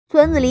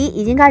村子里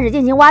已经开始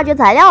进行挖掘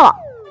材料了，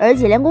而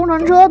且连工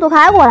程车都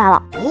开过来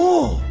了。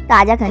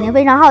大家肯定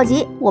非常好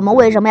奇我们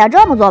为什么要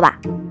这么做吧？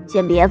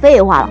先别废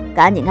话了，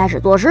赶紧开始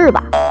做事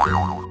吧。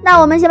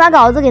那我们先把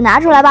稿子给拿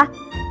出来吧，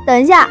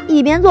等一下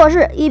一边做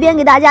事一边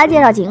给大家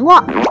介绍情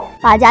况，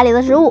把家里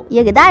的食物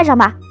也给带上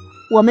吧。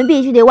我们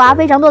必须得挖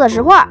非常多的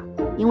石块，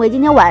因为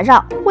今天晚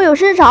上会有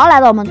尸潮来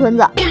到我们村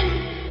子。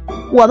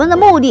我们的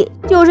目的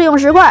就是用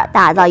石块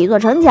打造一座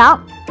城墙，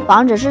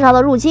防止尸潮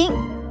的入侵。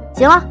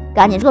行了，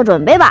赶紧做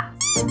准备吧。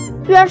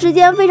虽然时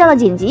间非常的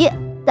紧急，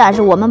但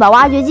是我们把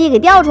挖掘机给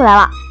调出来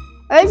了，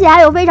而且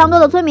还有非常多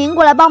的村民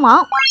过来帮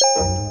忙，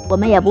我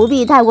们也不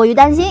必太过于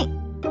担心。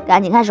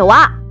赶紧开始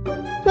挖，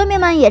村民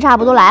们也差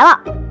不多来了。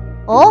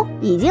哦，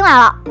已经来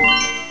了。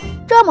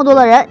这么多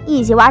的人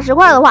一起挖石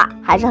块的话，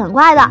还是很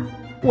快的。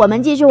我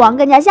们继续往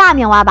更加下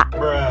面挖吧，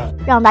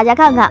让大家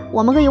看看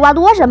我们可以挖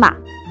多深吧。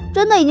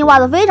真的已经挖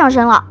得非常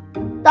深了。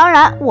当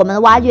然，我们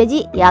的挖掘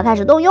机也要开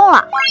始动用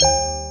了，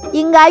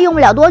应该用不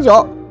了多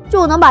久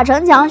就能把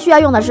城墙需要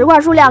用的石块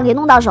数量给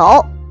弄到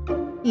手，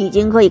已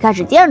经可以开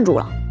始建筑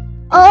了。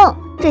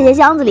这些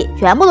箱子里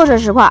全部都是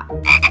石块，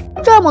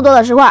这么多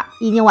的石块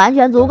已经完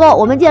全足够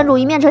我们建筑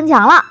一面城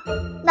墙了。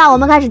那我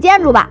们开始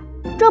建筑吧，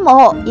这么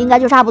厚应该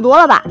就差不多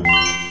了吧？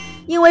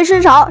因为尸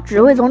潮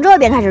只会从这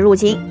边开始入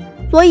侵，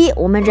所以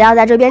我们只要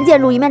在这边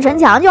建筑一面城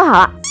墙就好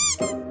了。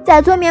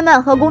在村民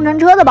们和工程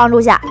车的帮助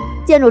下，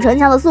建筑城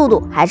墙的速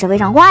度还是非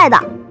常快的。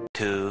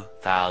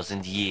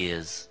2000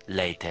 years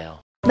later，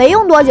 没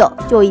用多久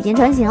就已经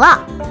成型了。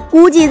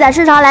估计在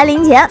尸潮来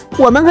临前，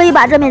我们可以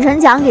把这面城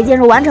墙给建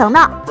筑完成的。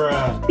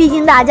毕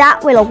竟大家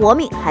为了活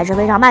命还是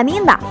非常卖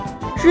命的。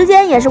时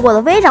间也是过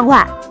得非常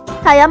快，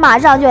太阳马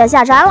上就要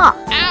下山了，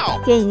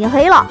天已经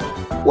黑了，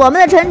我们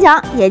的城墙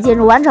也建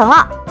筑完成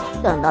了。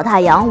等到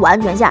太阳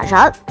完全下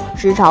山，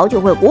尸潮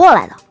就会过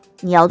来的，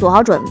你要做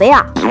好准备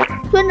啊。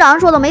村长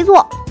说的没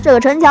错，这个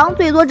城墙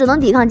最多只能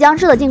抵抗僵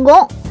尸的进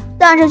攻，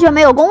但是却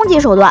没有攻击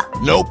手段。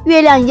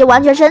月亮已经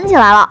完全升起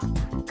来了，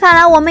看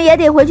来我们也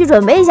得回去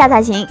准备一下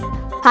才行。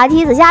爬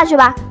梯子下去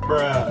吧。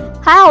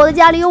还好我的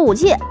家里有武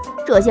器，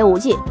这些武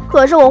器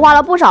可是我花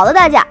了不少的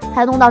代价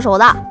才弄到手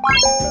的，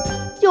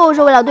就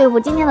是为了对付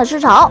今天的尸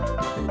潮。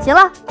行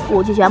了，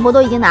武器全部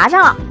都已经拿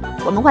上了，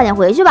我们快点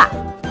回去吧。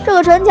这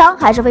个城墙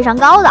还是非常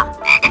高的，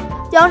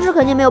僵尸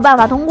肯定没有办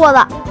法通过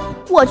的。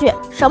我去，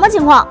什么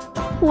情况？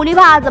苦力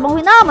怕怎么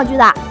会那么巨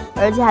大，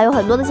而且还有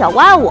很多的小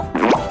怪物？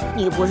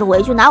你不是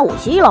回去拿武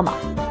器了吗？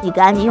你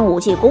赶紧用武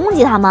器攻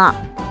击他们啊！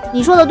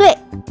你说的对，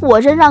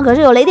我身上可是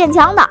有雷电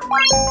枪的，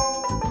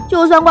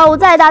就算怪物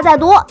再大再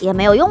多也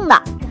没有用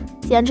的。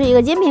先吃一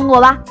个金苹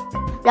果吧，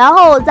然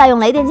后再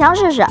用雷电枪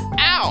试试。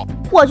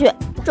我去，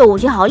这武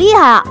器好厉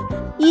害啊，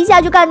一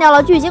下就干掉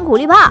了巨型苦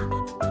力怕，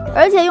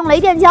而且用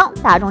雷电枪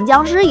打中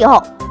僵尸以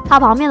后，它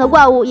旁边的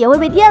怪物也会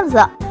被电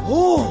死。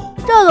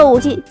这个武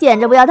器简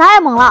直不要太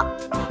猛了。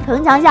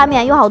城墙下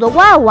面有好多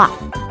怪物啊，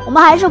我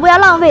们还是不要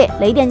浪费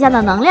雷电枪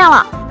的能量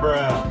了，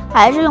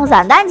还是用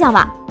散弹枪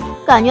吧。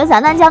感觉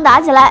散弹枪打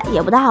起来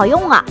也不太好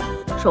用啊。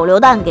手榴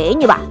弹给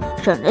你吧，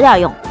省着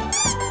点用。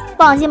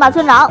放心吧，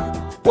村长，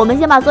我们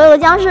先把所有的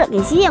僵尸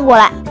给吸引过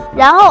来，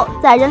然后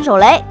再扔手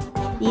雷，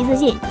一次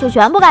性就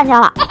全部干掉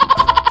了。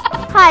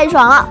太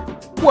爽了！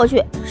我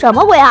去，什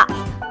么鬼啊？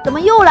怎么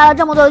又来了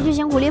这么多的巨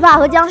型苦力怕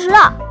和僵尸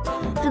啊？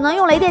只能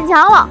用雷电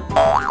枪了。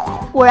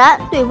果然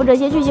对付这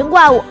些巨型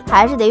怪物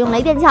还是得用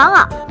雷电枪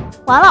啊！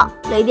完了，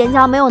雷电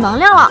枪没有能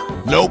量了，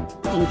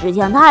比之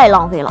前太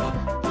浪费了，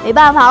没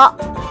办法了，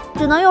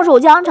只能用手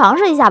枪尝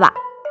试一下吧。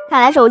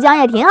看来手枪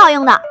也挺好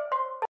用的。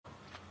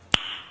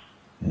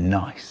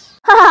Nice，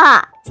 哈哈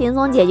哈，轻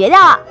松解决掉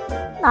了。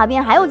那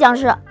边还有僵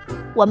尸，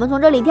我们从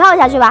这里跳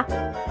下去吧。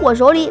我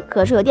手里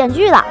可是有电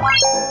锯的，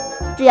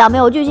只要没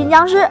有巨型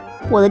僵尸，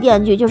我的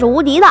电锯就是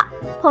无敌的，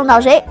碰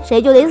到谁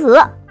谁就得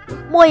死。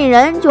末影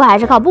人就还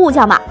是靠步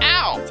枪吧，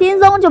轻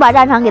松就把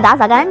战场给打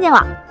扫干净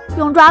了。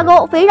用抓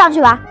钩飞上去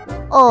吧。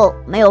哦，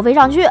没有飞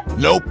上去。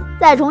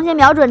再重新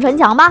瞄准城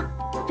墙吧，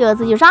这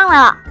次就上来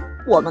了。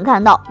我们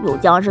看到有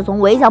僵尸从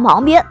围墙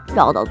旁边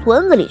绕到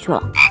村子里去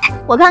了。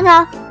我看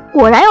看，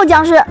果然有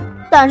僵尸，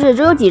但是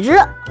只有几只，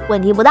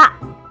问题不大。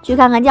去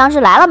看看僵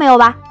尸来了没有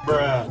吧。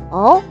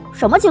哦，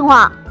什么情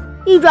况？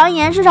一转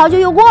眼尸潮就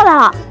又过来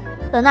了。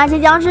等那些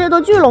僵尸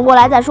都聚拢过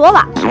来再说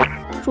吧。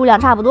数量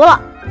差不多了，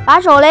把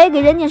手雷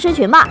给扔进尸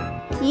群吧，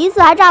一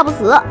次还炸不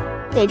死，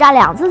得炸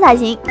2次才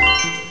行。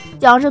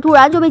僵尸突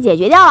然就被解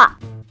决掉了，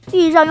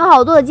地上有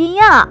好多的经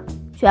验啊，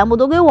全部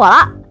都归我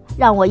了，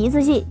让我一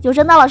次性就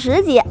升到了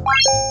10级，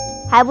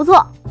还不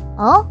错。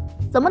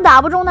怎么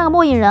打不中那个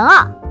末影人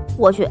啊？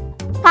我去，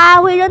他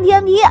还会扔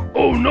TNT。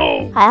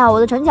还好我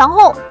的城墙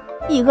厚，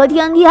一颗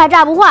TNT还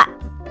炸不坏，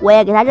我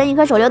也给他扔一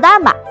颗手榴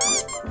弹吧。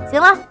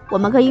行了，我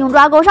们可以用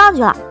抓钩上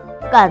去了。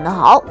干得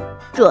好，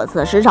这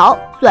次尸潮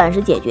算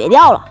是解决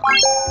掉了。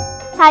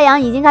太阳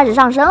已经开始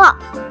上升了，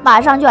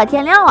马上就要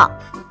天亮了，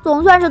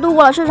总算是度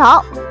过了尸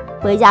潮。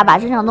回家把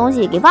身上的东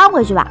西给放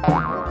回去吧。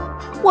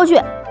我去，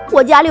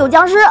我家里有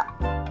僵尸，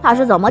他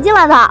是怎么进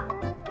来的？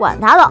管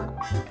他的，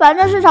反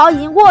正尸潮已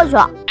经过去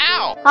了。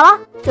好了，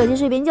这期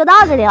视频就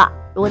到这里了。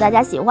如果大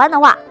家喜欢的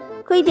话，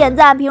可以点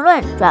赞、评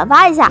论、转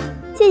发一下。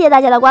谢谢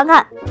大家的观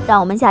看，让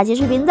我们下期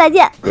视频再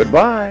见。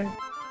Goodbye.